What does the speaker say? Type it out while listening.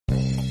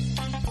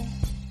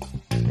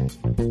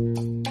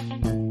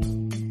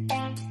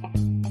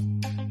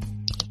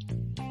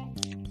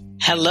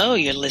Hello,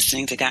 you're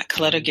listening to Got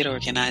Clutter, Get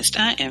Organized.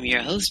 I am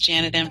your host,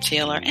 Janet M.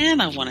 Taylor,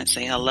 and I want to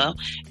say hello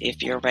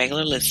if you're a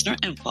regular listener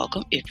and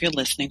welcome if you're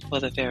listening for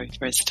the very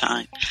first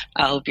time.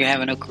 I hope you're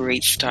having a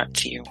great start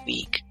to your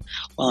week.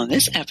 Well, in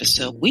this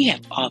episode, we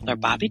have author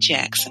Bobby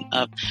Jackson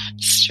of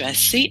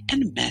Stressy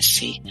and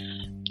Messy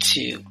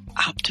to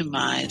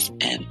Optimize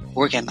and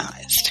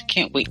Organized.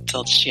 Can't wait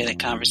to share that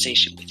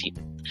conversation with you.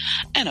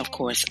 And of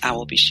course, I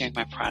will be sharing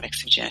my product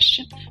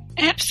suggestion,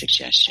 app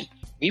suggestion,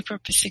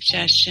 repurpose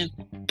suggestion,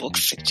 book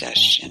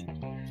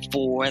suggestion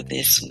for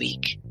this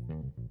week.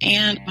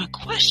 And my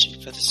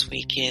question for this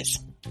week is,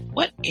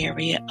 what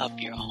area of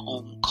your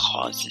home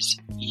causes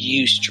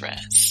you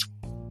stress?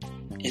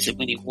 Is it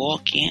when you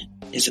walk in?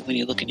 Is it when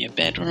you look in your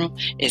bedroom?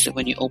 Is it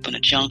when you open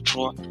a junk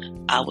drawer?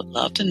 I would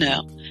love to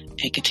know,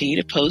 and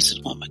continue to post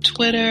it on my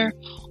Twitter,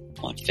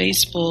 on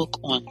Facebook,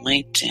 on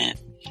LinkedIn,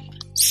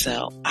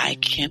 so I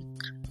can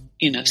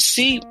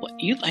see what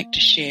you'd like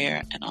to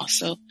share and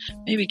also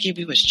maybe give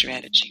you a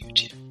strategy or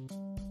two.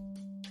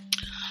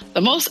 The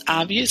most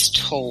obvious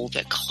toll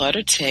that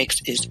clutter takes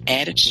is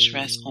added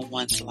stress on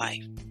one's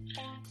life.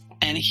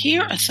 And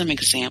here are some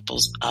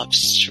examples of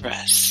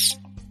stress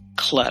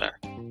clutter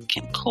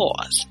can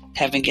cause.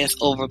 Having guests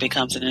over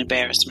becomes an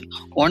embarrassment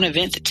or an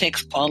event that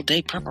takes all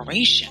day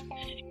preparation.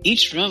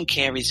 Each room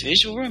carries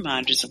visual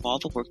reminders of all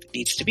the work that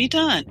needs to be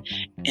done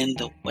in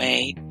the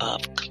way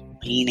of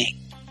cleaning.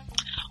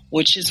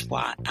 Which is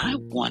why I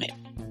wanted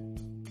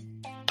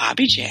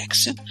Bobby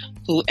Jackson,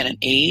 who at an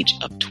age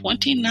of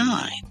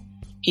 29,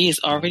 he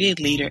is already a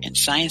leader in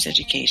science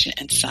education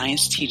and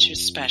science teacher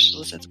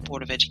specialist at the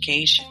Board of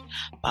Education.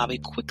 Bobby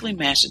quickly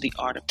mastered the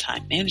art of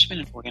time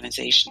management and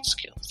organization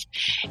skills.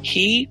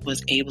 He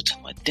was able to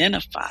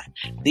identify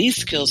these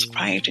skills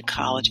prior to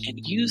college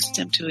and used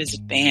them to his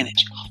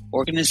advantage.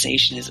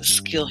 Organization is a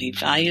skill he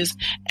values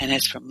and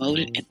has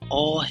promoted to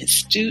all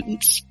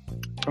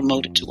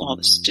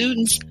the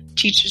students,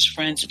 teachers,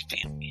 friends, and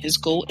family. His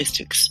goal is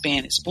to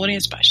expand his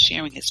audience by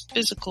sharing his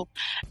physical,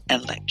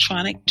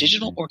 electronic,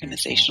 digital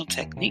organizational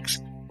techniques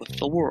with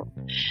the world.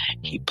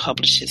 He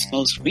published his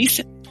most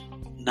recent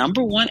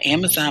 #1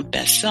 Amazon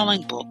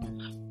best-selling book,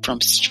 From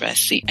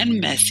Stressy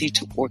and Messy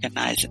to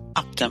Organize and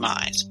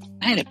Optimize.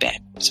 I had it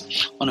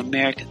backwards. On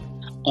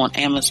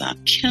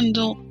Amazon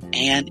Kindle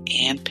and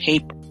in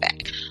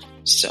paperback.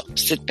 So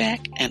sit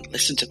back and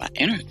listen to my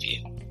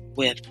interview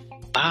with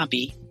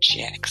Bobby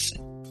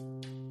Jackson.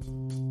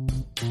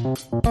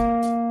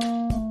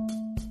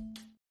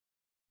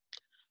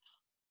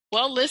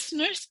 Well,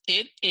 listeners,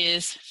 it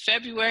is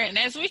February, and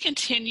as we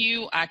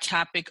continue our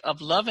topic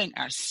of loving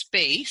our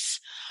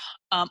space,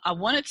 I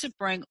wanted to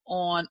bring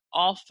on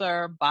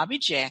author Bobby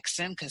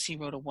Jackson because he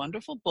wrote a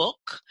wonderful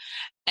book,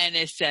 and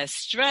it says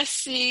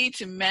Stressy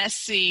and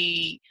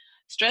Messy.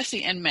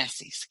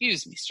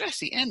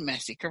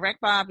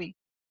 Correct, Bobby?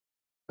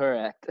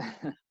 Correct.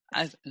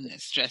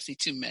 Stressy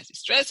too messy.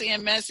 Stressy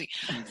and Messy.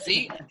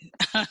 See?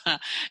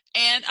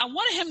 And I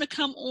wanted him to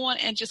come on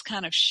and just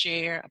kind of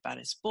share about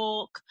his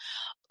book,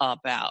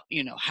 about,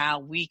 how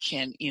we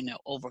can,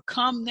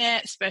 overcome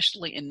that,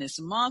 especially in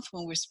this month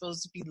when we're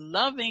supposed to be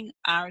loving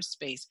our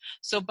space.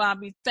 So,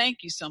 Bobby,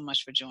 thank you so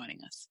much for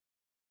joining us.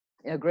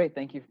 Yeah, great.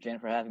 Thank you, Jen,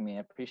 for having me.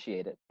 I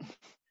appreciate it.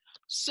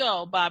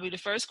 So, Bobby, the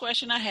first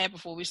question I had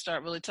before we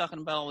start really talking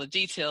about all the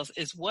details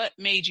is, what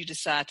made you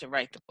decide to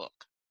write the book?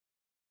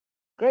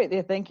 Great.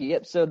 Yeah, thank you.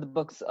 Yep. So the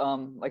book's,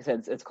 like I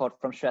said, it's called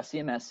From Stressy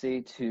and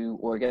Messy to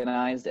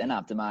Organized and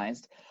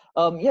Optimized.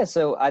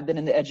 So I've been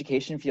in the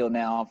education field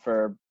now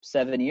for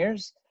 7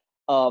 years.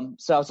 So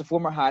I was a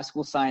former high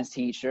school science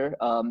teacher,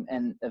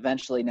 and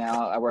eventually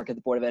now I work at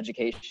the Board of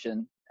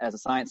Education as a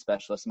science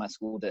specialist in my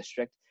school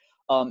district.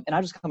 And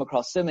I just come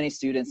across so many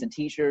students and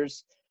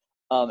teachers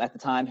at the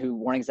time who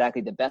weren't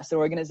exactly the best at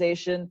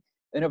organization.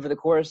 And over the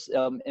course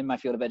in my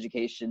field of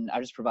education, I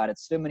just provided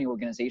so many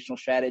organizational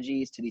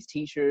strategies to these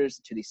teachers,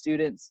 to these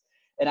students,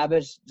 and I've been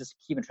just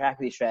keeping track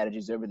of these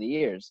strategies over the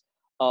years.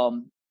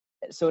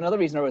 So another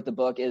reason I wrote the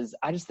book is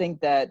I just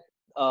think that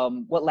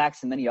what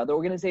lacks in many other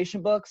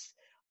organization books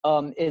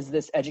is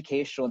this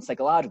educational and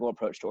psychological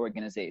approach to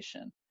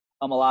organization.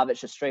 A lot of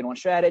it's just straight on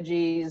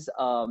strategies,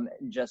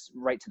 just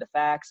right to the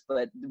facts,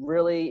 but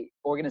really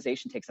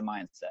organization takes a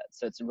mindset.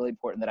 So it's really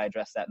important that I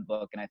address that in the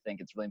book, and I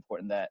think it's really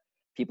important that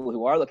people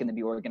who are looking to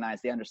be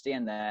organized, they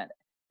understand that,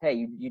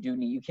 hey,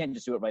 you can't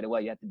just do it right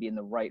away. You have to be in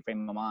the right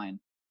frame of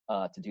mind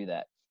to do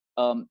that.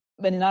 And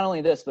not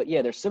only this, but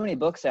yeah, there's so many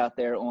books out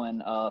there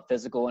on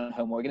physical and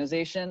home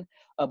organization,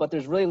 but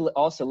there's really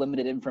also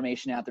limited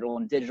information out there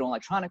on digital and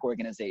electronic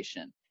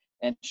organization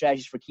and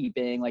strategies for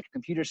keeping like your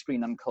computer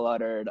screen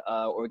uncluttered,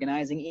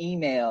 organizing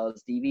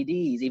emails,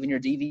 DVDs, even your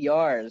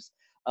DVRs,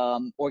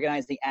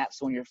 organizing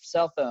apps on your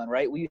cell phone,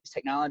 right? We use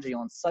technology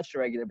on such a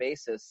regular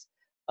basis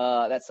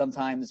that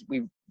sometimes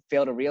we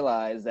fail to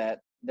realize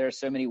that there are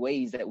so many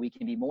ways that we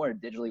can be more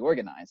digitally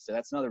organized. So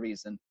that's another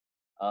reason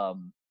I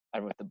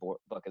wrote the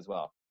book as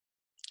well.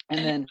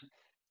 And then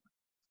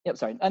Yep,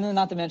 sorry. And then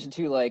not to mention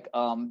too, like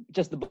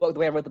just the book, the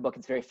way I wrote the book,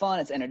 it's very fun,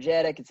 it's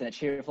energetic, it's in a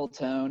cheerful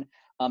tone,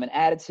 and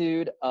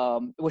attitude,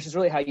 which is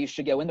really how you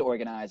should go into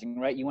organizing,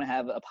 right? You want to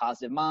have a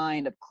positive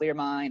mind, a clear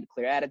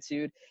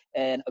attitude,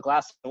 and a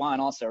glass of wine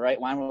also, right?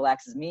 Wine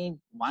relaxes me,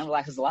 wine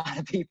relaxes a lot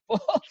of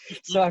people.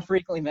 So I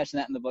frequently mention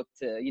that in the book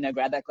to,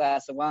 grab that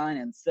glass of wine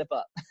and sip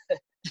up.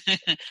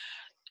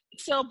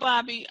 So,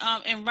 Bobby,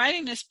 in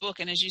writing this book,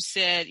 and as you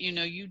said,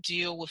 you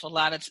deal with a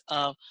lot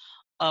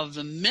of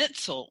the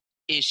mental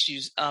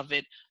issues of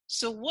it.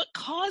 So what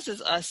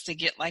causes us to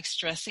get like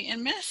stressy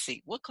and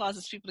messy? What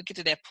causes people to get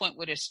to that point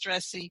where they're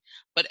stressy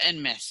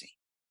and messy?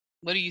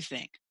 What do you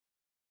think?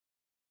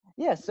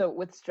 Yeah, so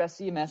with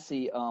stressy and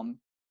messy,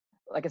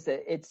 like I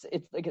said, it's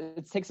like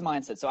it takes a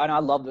mindset. So I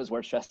love those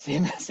words, stressy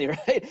and messy,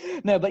 right?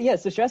 No, but yeah,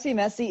 so stressy and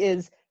messy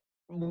is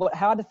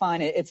how I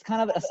define it. It's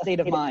kind of a state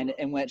of mind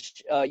in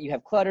which you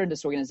have clutter and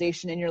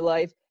disorganization in your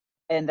life,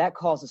 and that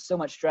causes so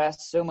much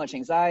stress, so much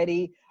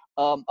anxiety,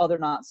 other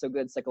not so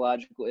good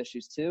psychological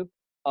issues too.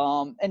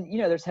 And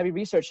there's heavy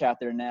research out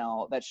there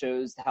now that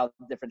shows how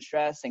different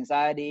stress,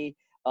 anxiety,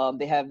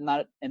 they have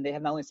not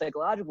only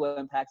psychological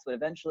impacts, but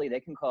eventually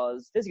they can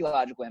cause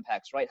physiological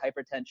impacts, right?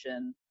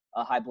 Hypertension,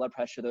 high blood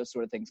pressure, those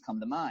sort of things come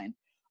to mind.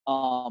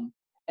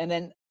 And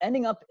then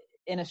ending up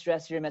in a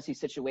stressy or messy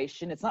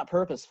situation, it's not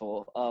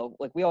purposeful.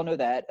 Like we all know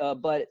that,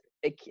 but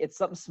it's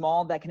something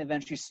small that can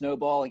eventually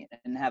snowball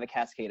and have a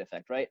cascade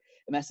effect, right?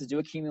 The messes do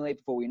accumulate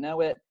before we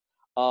know it.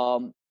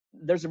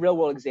 There's a real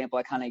world example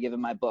I kind of give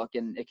in my book,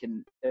 and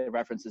it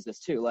references this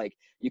too. Like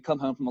you come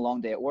home from a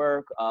long day at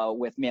work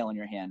with mail in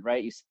your hand,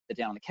 right? You sit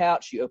down on the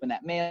couch, you open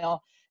that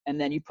mail,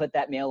 and then you put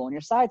that mail on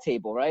your side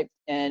table, right?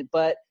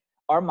 But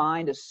our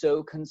mind is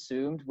so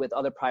consumed with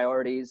other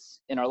priorities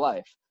in our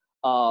life.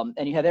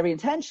 And you have every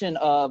intention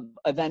of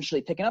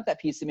eventually picking up that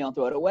piece of mail and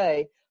throw it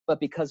away.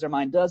 But because our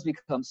mind does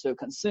become so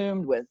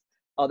consumed with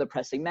other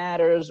pressing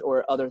matters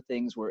or other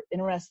things we're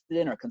interested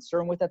in or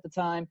concerned with at the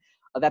time,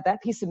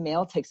 that piece of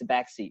mail takes a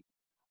backseat.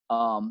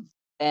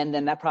 And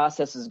then that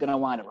process is going to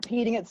wind up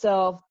repeating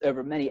itself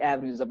over many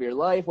avenues of your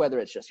life, whether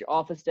it's just your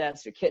office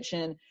desk, your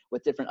kitchen,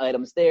 with different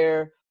items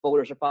there,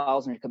 folders or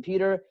files on your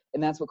computer.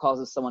 And that's what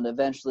causes someone to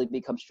eventually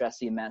become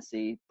stressy and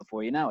messy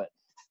before you know it.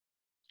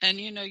 And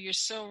you're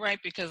so right,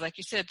 because like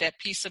you said, that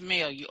piece of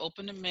mail, you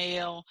open the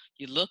mail,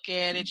 you look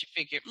at it, you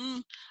figure,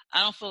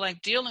 I don't feel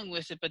like dealing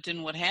with it. But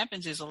then what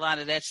happens is a lot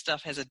of that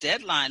stuff has a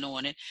deadline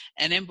on it.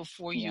 And then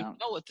before you Yeah.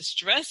 know it, the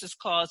stress is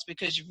caused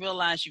because you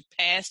realize you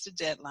passed the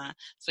deadline.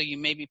 So you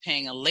may be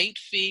paying a late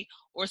fee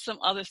or some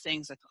other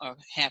things that are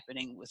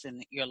happening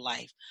within your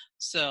life.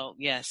 So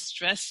yes,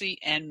 stressy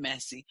and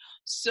messy.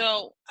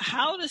 So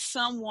how does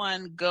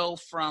someone go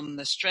from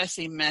the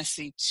stressy,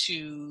 messy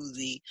to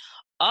the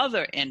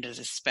other end of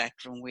the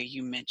spectrum where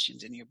you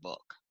mentioned in your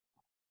book?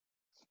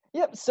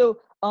 Yep. So,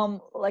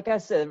 like I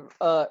said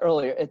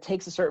earlier, it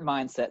takes a certain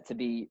mindset to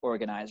be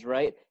organized,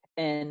 right?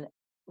 And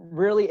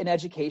really, in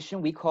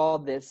education, we call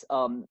this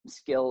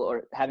skill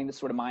or having this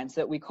sort of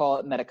mindset, we call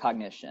it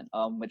metacognition,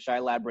 which I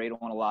elaborate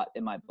on a lot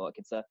in my book.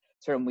 It's a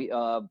term we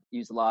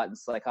use a lot in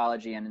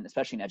psychology and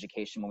especially in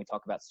education when we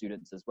talk about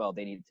students as well.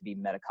 They need to be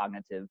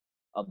metacognitive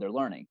of their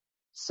learning.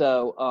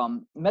 So,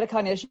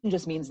 metacognition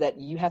just means that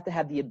you have to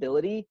have the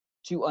ability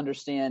to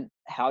understand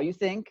how you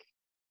think,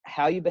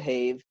 how you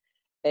behave,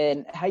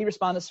 and how you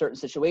respond to certain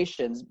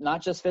situations,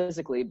 not just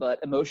physically, but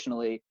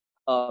emotionally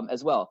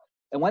as well.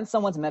 And when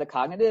someone's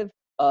metacognitive,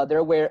 they're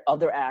aware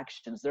of their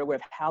actions, they're aware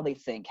of how they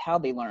think, how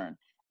they learn.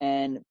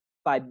 And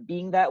by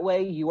being that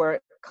way, you are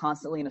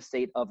constantly in a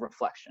state of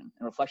reflection.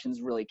 And reflection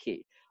is really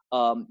key.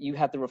 You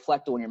have to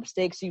reflect on your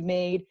mistakes you've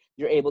made.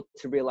 You're able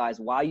to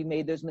realize why you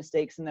made those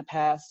mistakes in the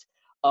past.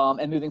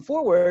 And moving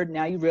forward,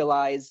 now you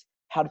realize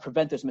how to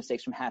prevent those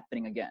mistakes from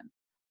happening again.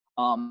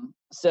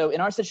 So in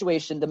our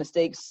situation, the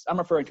mistakes I'm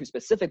referring to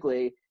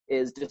specifically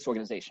is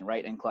disorganization,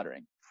 right, and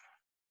cluttering.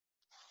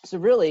 So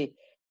really,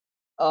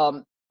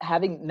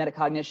 having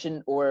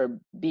metacognition or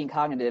being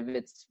cognitive,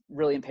 it's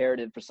really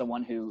imperative for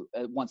someone who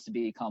wants to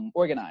become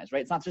organized,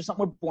 right? It's not just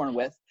something we're born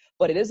with,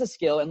 but it is a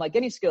skill. And like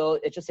any skill,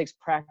 it just takes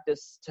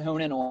practice to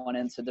hone in on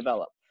and to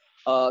develop.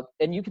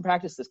 And you can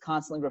practice this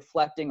constantly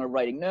reflecting or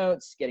writing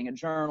notes, getting a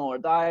journal or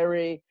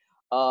diary,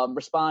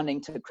 responding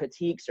to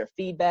critiques or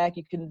feedback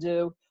you can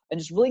do, and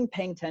just really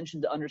paying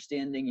attention to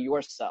understanding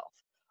yourself,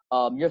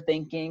 your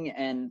thinking,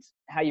 and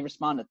how you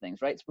respond to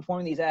things, right? So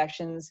performing these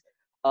actions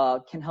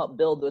can help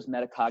build those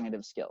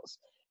metacognitive skills.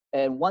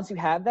 And once you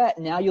have that,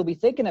 now you'll be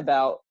thinking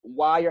about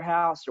why your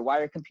house or why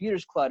your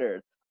computer's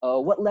cluttered,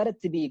 what led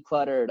it to be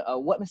cluttered,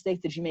 what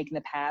mistakes did you make in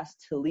the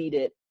past to lead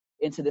it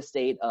into the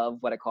state of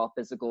what I call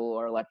physical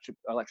or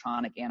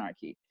electronic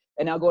anarchy.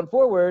 And now going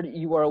forward,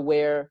 you are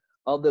aware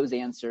of those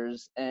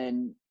answers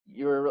and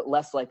you're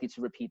less likely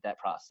to repeat that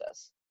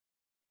process.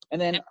 And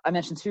then I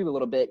mentioned too a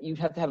little bit, you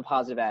have to have a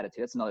positive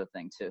attitude. That's another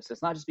thing too. So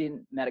it's not just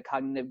being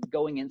metacognitive,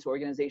 going into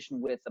organization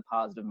with a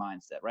positive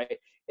mindset, right?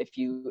 If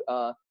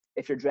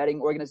you're dreading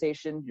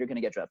organization, you're going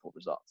to get dreadful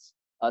results.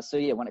 So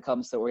yeah, when it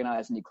comes to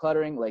organizing and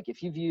decluttering, like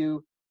if you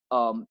view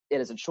it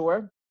as a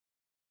chore,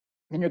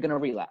 then you're going to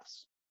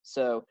relapse.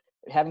 So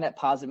having that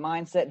positive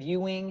mindset,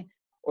 viewing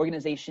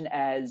organization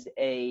as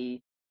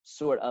a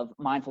sort of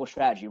mindful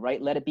strategy,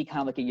 right? Let it be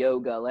kind of like a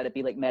yoga, let it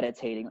be like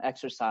meditating,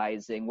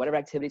 exercising, whatever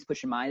activities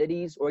put your mind at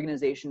ease.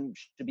 Organization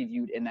should be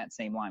viewed in that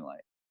same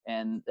limelight,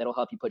 and that'll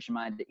help you put your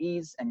mind at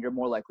ease, and you're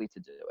more likely to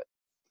do it.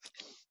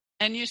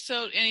 And you're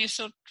so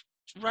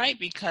right,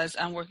 because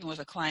I'm working with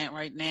a client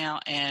right now,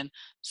 and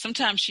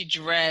sometimes she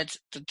dreads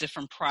the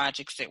different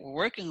projects that we're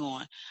working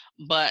on,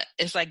 but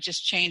it's like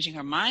just changing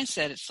her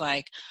mindset. It's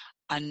like,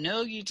 I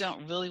know you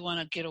don't really want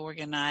to get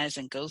organized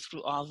and go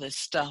through all this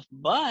stuff,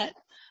 but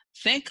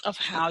think of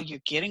how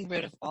you're getting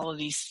rid of all of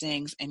these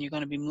things, and you're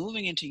going to be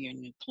moving into your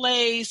new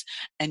place,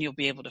 and you'll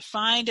be able to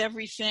find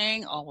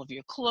everything, all of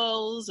your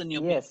clothes, and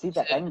you'll be Yeah, able see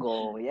the to.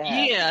 angle.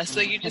 Yeah. Yeah,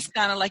 so you just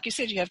kind of, like you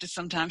said, you have to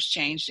sometimes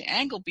change the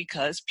angle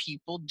because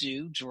people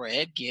do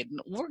dread getting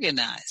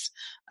organized.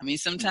 I mean,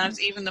 Mm-hmm.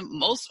 sometimes even the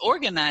most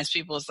organized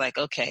people is like,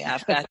 okay,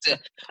 I've got to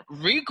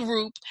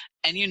regroup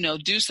and,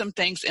 do some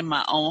things in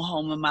my own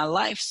home and my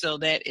life. So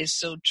that is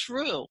so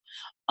true.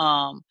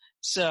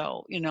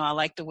 So, I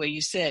like the way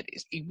you said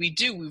we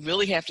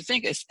really have to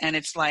think it's, and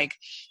it's like,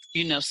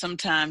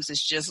 sometimes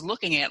it's just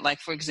looking at, like,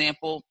 for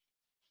example,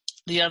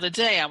 the other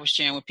day I was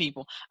sharing with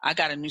people, I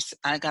got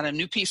a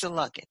new piece of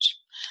luggage.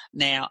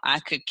 Now I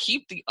could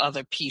keep the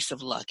other piece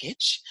of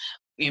luggage.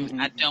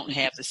 I don't Mm-hmm.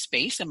 have the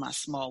space in my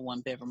small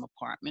 1-bedroom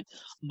apartment,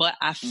 but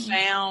I Mm-hmm.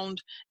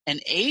 found an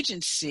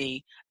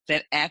agency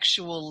that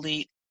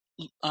actually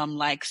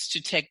likes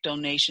to take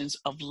donations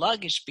of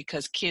luggage,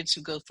 because kids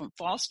who go from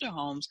foster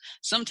homes,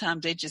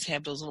 sometimes they just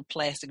have those little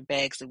plastic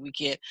bags that we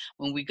get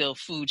when we go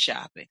food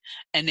shopping.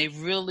 And they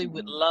really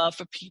would Mm-hmm. love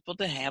for people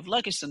to have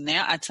luggage. So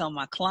now I tell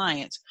my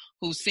clients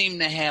who seem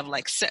to have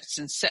like sets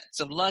and sets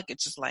of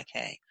luggage, it's like,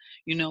 hey,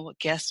 you know what?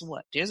 Guess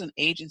what? There's an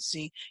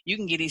agency. You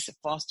can get these to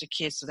foster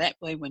kids. So that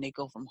way, when they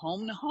go from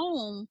home to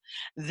home,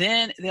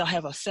 then they'll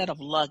have a set of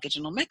luggage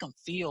and it'll make them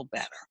feel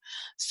better.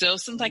 So,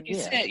 something like you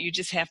Yeah. said, you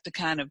just have to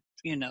kind of,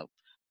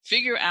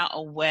 figure out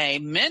a way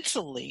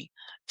mentally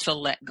to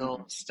let go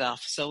Mm-hmm. of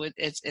stuff. So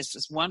it's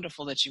just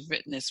wonderful that you've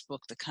written this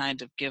book to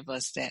kind of give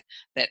us that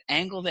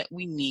angle that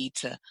we need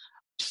to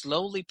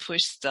slowly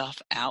push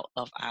stuff out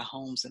of our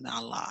homes and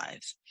our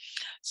lives.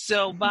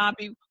 So,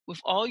 Bobby,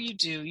 with all you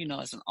do,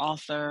 as an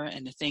author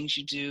and the things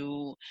you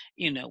do,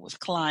 with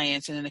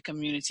clients and in the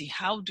community,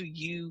 how do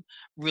you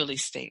really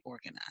stay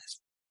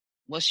organized?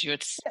 What's your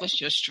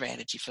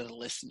strategy for the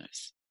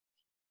listeners?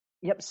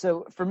 Yep.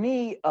 So for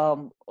me,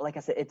 like I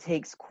said, it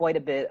takes quite a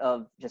bit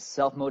of just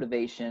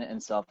self-motivation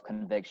and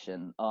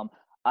self-conviction.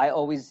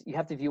 You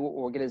have to view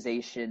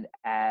organization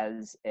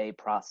as a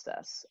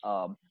process.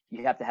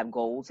 You have to have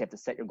goals. You have to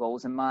set your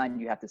goals in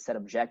mind. You have to set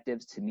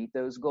objectives to meet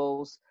those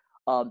goals.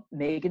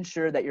 Making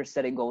sure that you're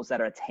setting goals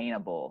that are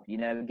attainable.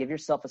 Give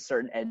yourself a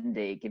certain end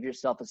date. Give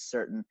yourself a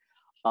certain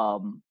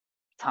um,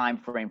 time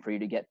frame for you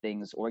to get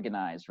things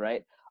organized,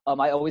 right?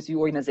 I always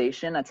view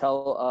organization. I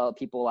tell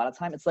people a lot of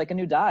time, it's like a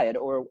new diet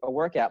or a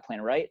workout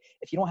plan, right?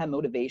 If you don't have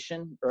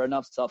motivation or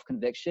enough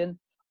self-conviction,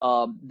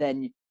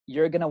 then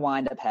you're going to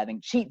wind up having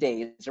cheat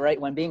days,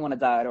 right? When being on a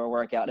diet or a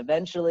workout,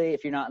 eventually,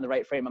 if you're not in the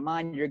right frame of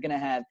mind, you're going to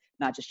have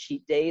not just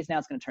cheat days. Now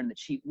it's going to turn into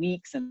cheat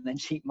weeks and then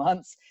cheat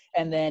months.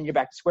 And then you're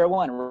back to square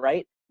one,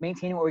 right?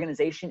 Maintaining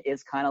organization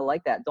is kind of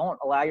like that. Don't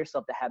allow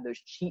yourself to have those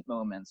cheat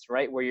moments,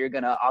 right? Where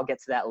I'll get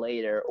to that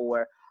later,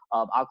 or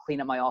I'll clean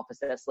up my office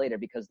desk later,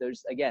 because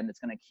it's going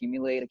to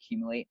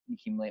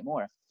accumulate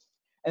more.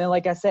 And then,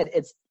 like I said,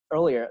 it's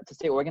earlier, to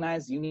stay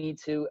organized, you need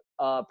to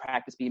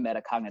practice being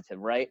metacognitive,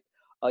 right?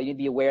 You need to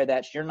be aware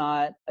that if you're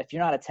not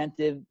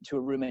attentive to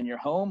a room in your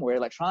home or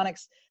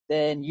electronics,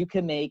 then you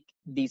can make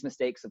these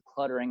mistakes of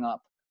cluttering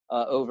up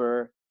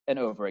over and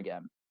over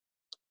again.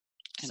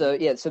 So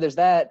there's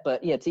that.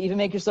 But yeah, to even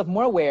make yourself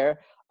more aware,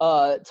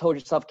 to hold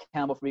yourself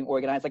accountable for being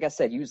organized, like I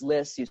said, use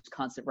lists, use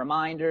constant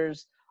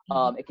reminders.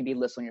 It can be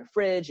lists on your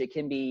fridge. It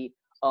can be,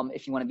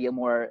 if you want to be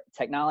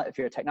if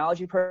you're a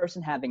technology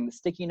person, having the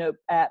sticky note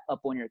app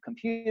up on your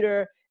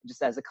computer,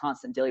 just as a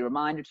constant daily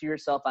reminder to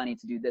yourself, I need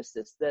to do this,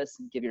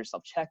 and give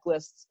yourself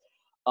checklists.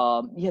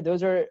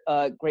 Those are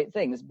great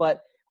things.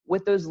 But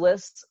with those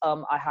lists,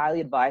 I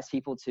highly advise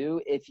people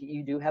too, if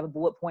you do have a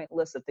bullet point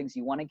list of things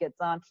you want to get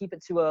done, keep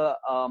it to a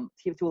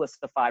list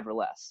of 5 or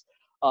less.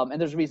 And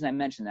there's a reason I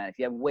mentioned that. If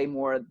you have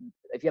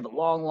a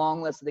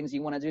long list of things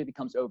you want to do, it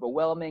becomes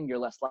overwhelming. You're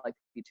less likely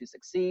to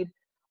succeed.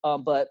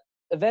 But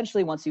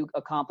eventually, once you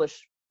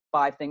accomplish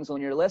 5 things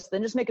on your list,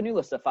 then just make a new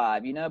list of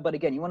 5, But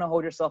again, you want to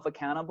hold yourself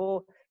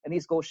accountable, and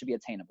these goals should be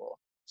attainable.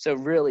 So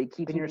really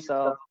keeping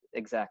yourself,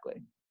 exactly.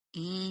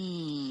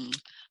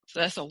 So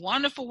that's a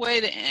wonderful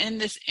way to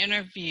end this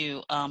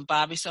interview,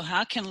 Bobby. So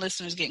how can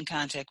listeners get in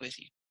contact with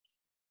you?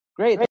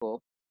 Great.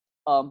 Cool.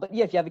 But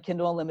yeah, if you have a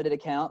Kindle Unlimited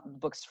account, the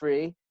book's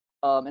free.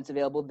 It's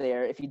available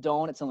there. If you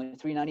don't, it's only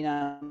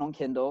 $3.99 on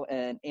Kindle,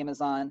 and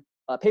Amazon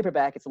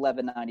paperback, it's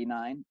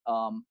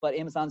 $11.99. But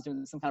Amazon's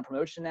doing some kind of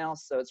promotion now,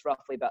 so it's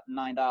roughly about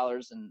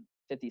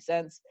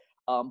 $9.50.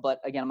 But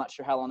again, I'm not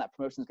sure how long that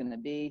promotion is going to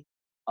be.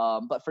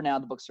 But for now,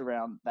 the book's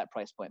around that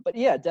price point. But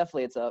yeah,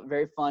 definitely, it's a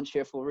very fun,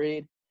 cheerful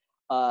read.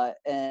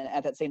 And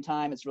at that same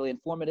time, it's really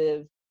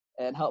informative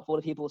and helpful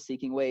to people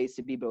seeking ways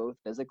to be both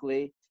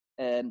physically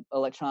and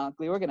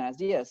electronically organized.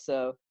 Yeah,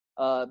 so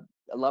I'd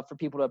love for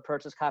people to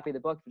purchase a copy of the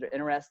book if they're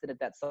interested, if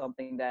that's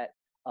something that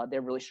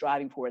they're really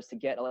striving for, is to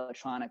get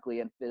electronically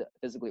and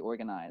physically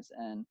organized.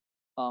 And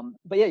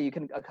but yeah, you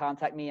can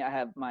contact me. I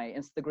have my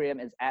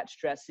Instagram is at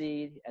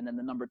Stressy and then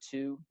the number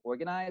 2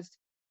 organized.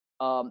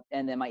 And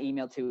then my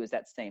email too is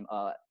that same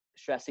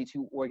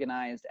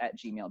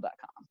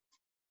stressy2organized@gmail.com.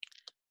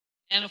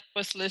 And of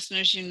course,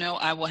 listeners,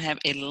 I will have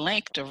a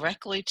link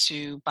directly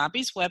to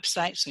Bobby's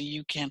website so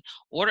you can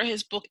order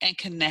his book and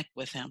connect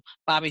with him.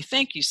 Bobby,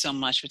 thank you so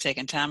much for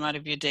taking time out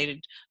of your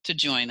day to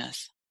join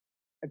us.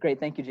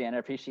 Great. Thank you, Jan. I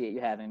appreciate you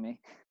having me.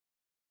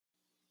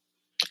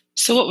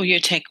 So what were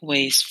your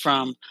takeaways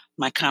from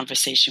my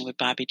conversation with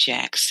Bobby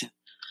Jackson?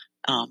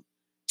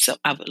 So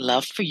I would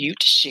love for you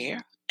to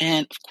share.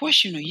 And of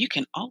course, you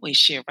can always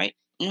share right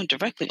on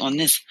directly on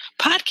this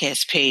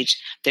podcast page.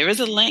 There is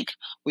a link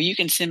where you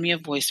can send me a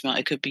voicemail.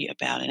 It could be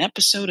about an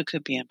episode. It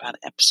could be about an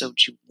episode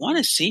you want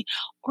to see,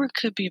 or it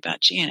could be about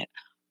Janet.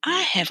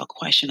 I have a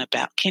question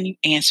about, can you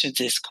answer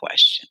this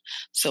question?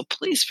 So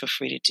please feel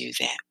free to do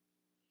that.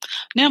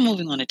 Now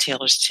moving on to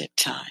Taylor's tip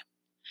time.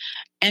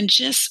 And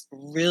just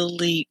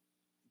really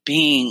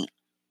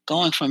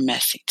going from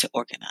messy to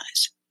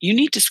organized. You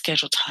need to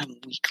schedule time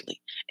weekly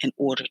in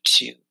order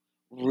to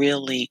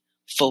really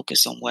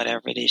focus on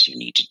whatever it is you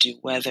need to do,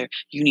 whether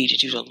you need to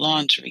do the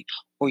laundry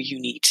or you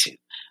need to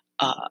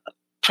uh,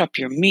 prep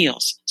your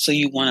meals. So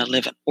you want to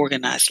live an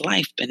organized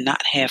life but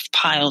not have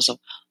piles of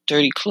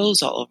dirty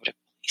clothes all over the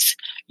place.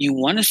 You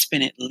want to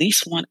spend at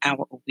least 1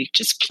 hour a week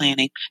just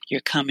planning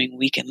your coming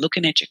week and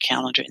looking at your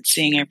calendar and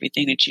seeing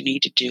everything that you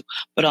need to do,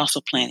 but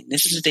also planning.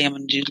 This is the day I'm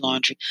going to do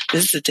laundry.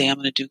 This is the day I'm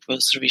going to do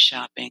grocery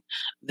shopping.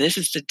 This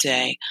is the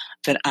day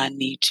that I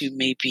need to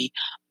maybe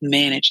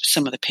manage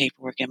some of the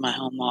paperwork in my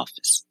home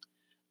office.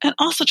 And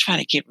also try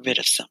to get rid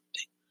of something.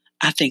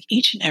 I think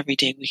each and every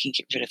day we can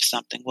get rid of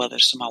something, whether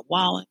it's from my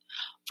wallet,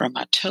 from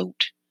my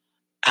tote,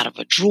 out of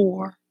a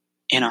drawer,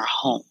 in our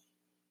home.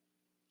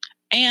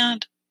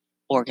 And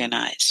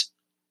organize.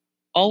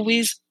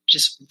 Always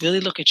just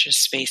really look at your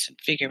space and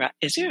figure out,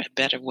 is there a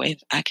better way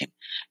that I can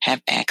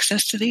have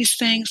access to these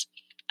things?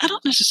 I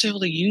don't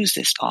necessarily use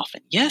this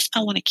often. Yes,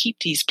 I want to keep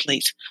these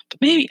plates, but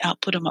maybe I'll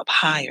put them up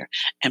higher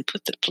and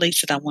put the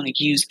plates that I want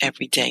to use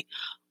every day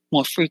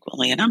more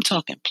frequently. And I'm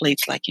talking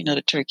plates like,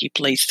 the turkey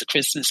plates, the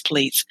Christmas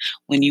plates,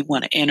 when you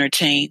want to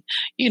entertain.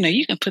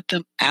 You can put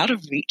them out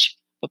of reach,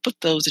 but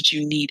put those that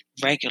you need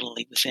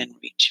regularly within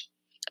reach.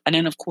 And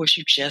then, of course,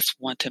 you just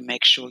want to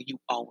make sure you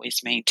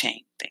always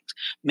maintain things,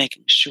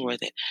 making sure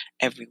that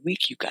every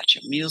week you got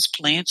your meals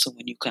planned. So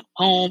when you come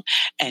home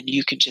and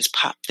you can just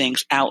pop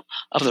things out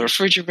of the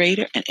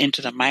refrigerator and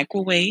into the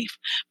microwave,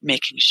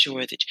 making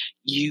sure that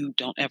you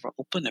don't ever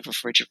open the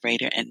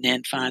refrigerator and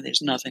then find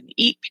there's nothing to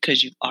eat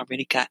because you've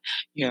already got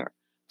your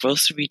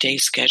grocery day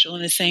schedule.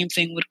 And the same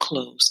thing with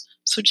clothes.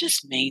 So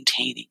just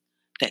maintaining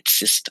that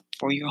system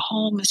for your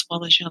home as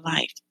well as your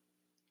life.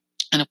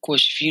 And of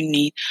course, if you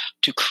need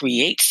to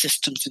create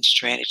systems and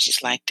strategies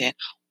like that,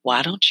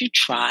 why don't you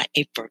try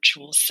a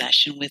virtual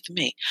session with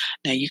me?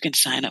 Now, you can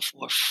sign up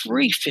for a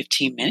free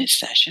 15-minute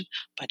session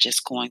by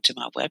just going to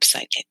my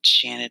website at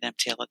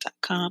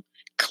janetmtaylor.com,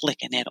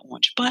 clicking that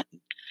orange button.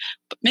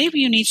 But maybe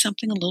you need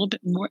something a little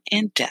bit more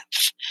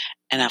in-depth.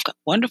 And I've got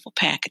wonderful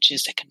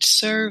packages that can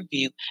serve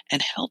you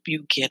and help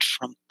you get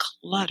from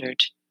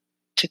cluttered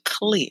to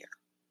clear,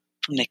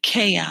 from the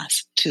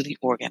chaos to the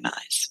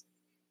organized.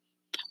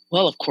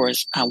 Well, of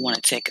course, I want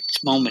to take a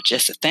moment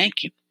just to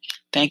thank you.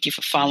 Thank you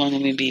for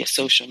following me via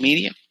social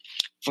media,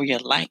 for your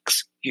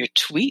likes, your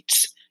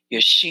tweets, your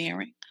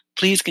sharing.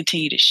 Please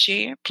continue to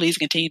share. Please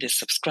continue to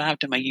subscribe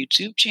to my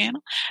YouTube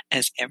channel,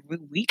 as every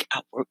week I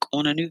work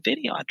on a new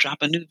video. I drop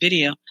a new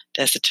video.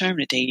 That's the term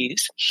that they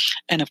use.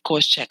 And of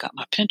course, check out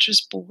my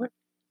Pinterest board.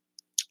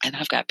 And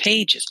I've got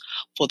pages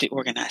for the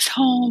organized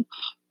home,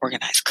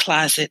 organized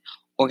closet,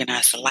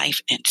 organized life,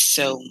 and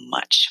so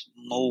much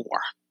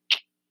more.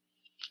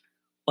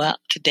 Well,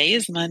 today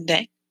is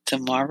Monday.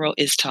 Tomorrow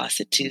is Toss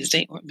It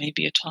Tuesday, or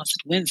maybe a Toss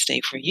It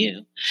Wednesday for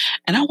you.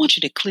 And I want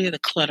you to clear the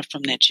clutter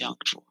from that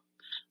junk drawer.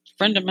 A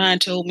friend of mine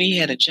told me he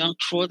had a junk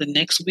drawer. The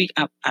next week,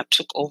 I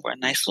took over a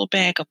nice little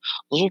bag of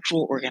little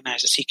drawer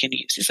organizers he can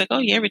use. He's like, oh,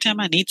 yeah, every time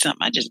I need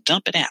something, I just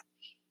dump it out.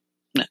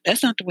 No,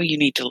 that's not the way you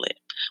need to live.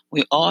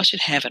 We all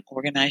should have an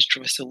organized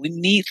drawer. So we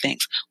need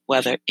things,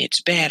 whether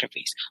it's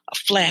batteries, a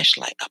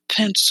flashlight, a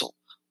pencil,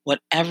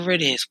 whatever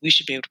it is, we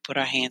should be able to put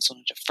our hands on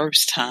it the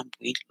first time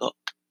we look.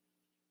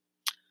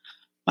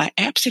 My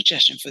app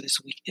suggestion for this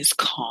week is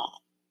Calm.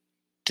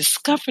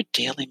 Discover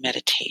daily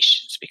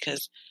meditations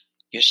because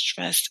you're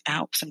stressed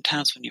out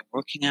sometimes when you're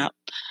working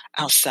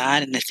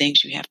outside and the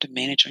things you have to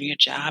manage on your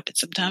job and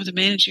sometimes to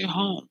manage your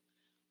home.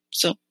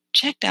 So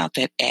check out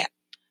that app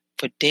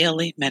for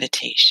daily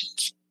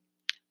meditations.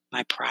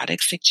 My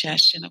product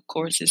suggestion, of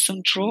course, is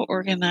some drawer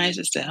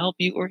organizers to help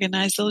you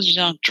organize those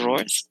junk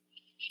drawers.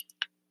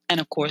 And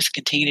of course,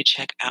 continue to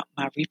check out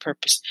my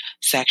repurposed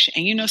section.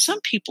 And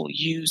some people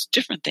use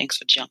different things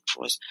for junk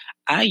drawers.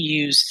 I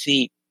use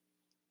the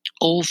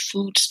old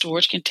food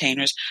storage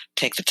containers,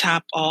 take the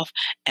top off,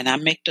 and I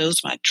make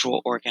those my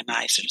drawer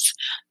organizers.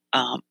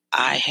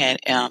 I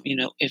had,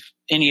 if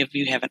any of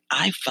you have an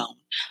iPhone,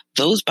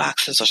 those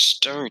boxes are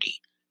sturdy.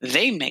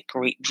 They make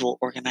great drawer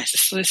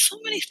organizers. So there's so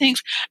many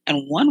things.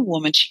 And one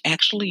woman, she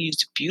actually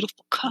used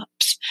beautiful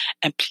cups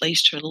and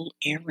placed her little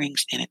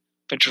earrings in it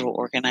for drawer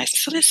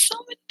organizers. So there's so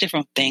many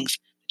different things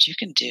that you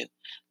can do.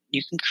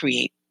 You can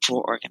create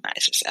drawer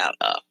organizers out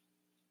of.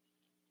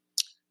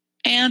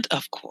 And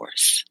of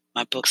course,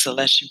 my book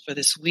selection for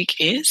this week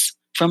is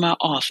from our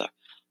author,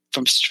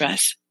 From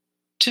Stress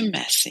to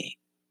Messy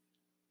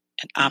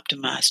and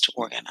Optimize to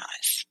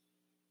Organize.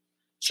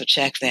 So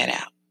check that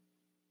out.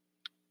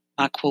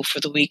 My quote for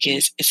the week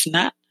is, "It's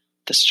not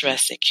the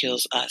stress that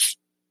kills us,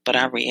 but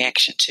our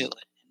reaction to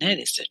it." And that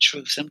is the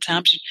truth.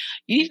 Sometimes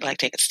you need to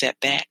take a step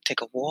back,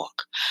 take a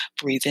walk,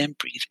 breathe in,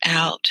 breathe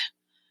out,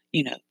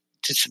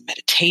 do some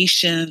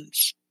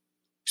meditations.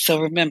 So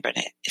remember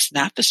that it's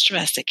not the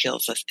stress that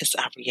kills us, it's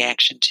our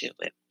reaction to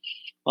it.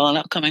 Well, in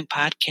upcoming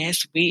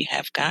podcasts, we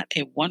have got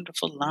a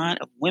wonderful line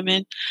of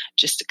women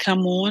just to come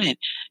on and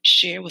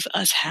share with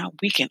us how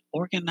we can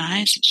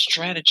organize and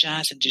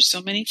strategize and do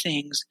so many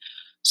things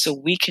so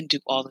we can do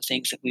all the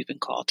things that we've been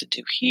called to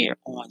do here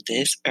on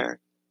this earth.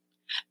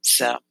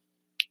 So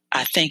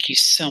I thank you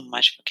so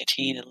much for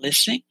continuing to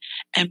listen,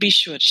 and be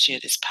sure to share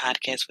this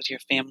podcast with your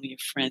family, your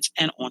friends,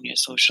 and on your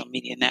social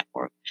media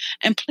network.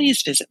 And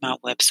please visit my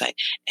website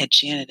at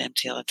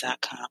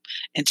janetmtaylor.com.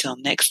 Until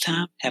next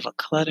time, have a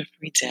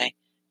clutter-free day,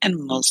 and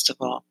most of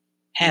all,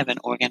 have an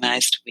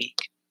organized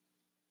week.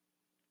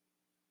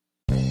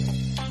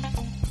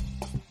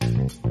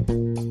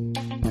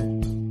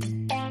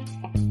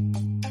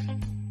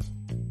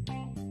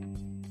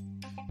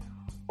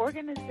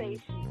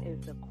 Organization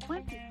is the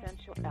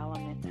quintessential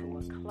element to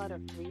a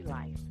clutter-free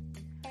life.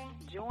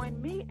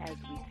 Join me as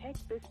we take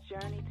this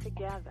journey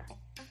together.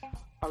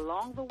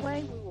 Along the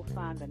way, we will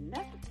find the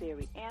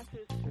necessary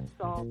answers to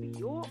solve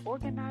your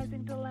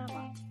organizing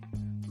dilemma.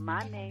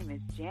 My name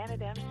is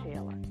Janet M.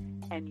 Taylor,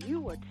 and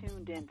you are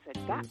tuned in to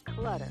Got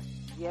Clutter,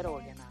 Get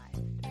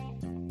Organized.